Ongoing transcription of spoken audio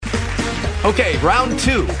Okay, round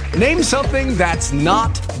two. Name something that's not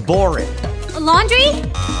boring. A laundry?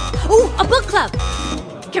 Ooh, a book club.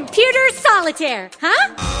 Computer solitaire,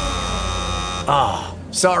 huh? Ah,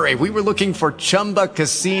 oh, sorry, we were looking for Chumba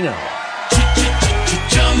Casino.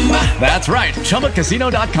 That's right,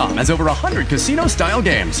 ChumbaCasino.com has over 100 casino-style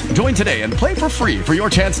games. Join today and play for free for your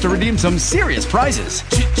chance to redeem some serious prizes.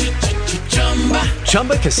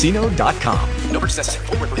 ChumbaCasino.com. No purchase necessary.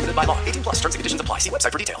 Void where prohibited by law. 18 plus. Terms and conditions apply. See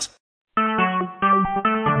website for details.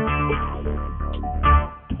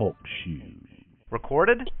 Talk shoes.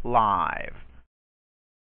 Recorded live.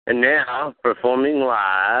 And now, performing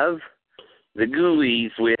live, the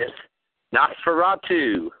Ghoulies with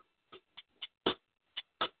Nosferatu.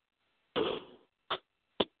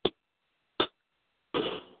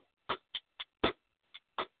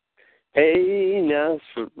 Hey,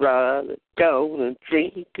 Nosferatu, gonna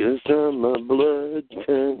drink some of my blood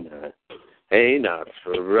tonight. Hey,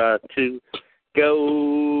 Nosferatu, go,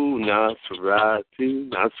 Nosferatu,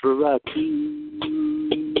 Nosferatu.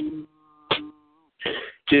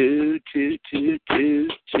 Toot, toot, toot,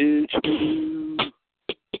 toot, toot, toot.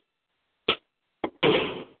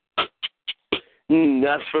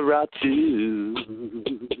 Nosferatu.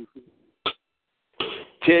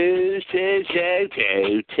 Toot, toot, toot,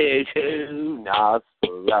 toot, toot, toot.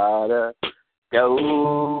 Nosferatu. Go,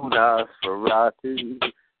 Nosferatu.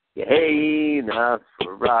 Hey,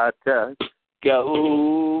 Nosferatu.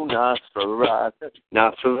 Go, Nosferatu.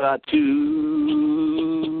 Nosferatu.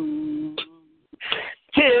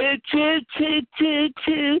 Toot, toot, toot, toot,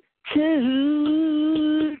 toot,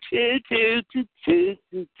 toot, toot, toot, toot,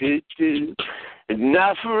 toot, toot, toot.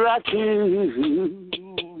 Nosferatu,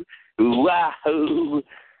 wow,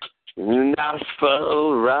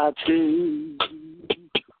 Nosferatu.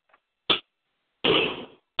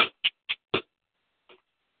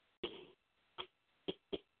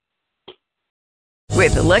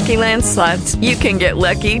 With the Lucky Land Slots, you can get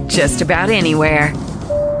lucky just about anywhere.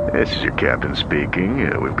 This is your captain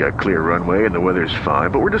speaking. We've got clear runway and the weather's fine,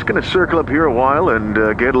 but we're just going to circle up here a while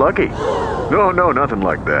and get lucky. No, nothing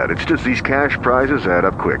like that. It's just these cash prizes add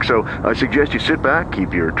up quick. So I suggest you sit back,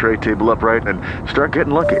 keep your tray table upright, and start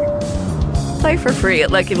getting lucky. Play for free at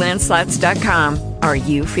LuckyLandSlots.com. Are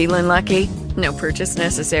you feeling lucky? No purchase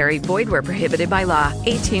necessary. Void where prohibited by law.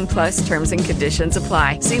 18 plus terms and conditions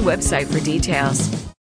apply. See website for details.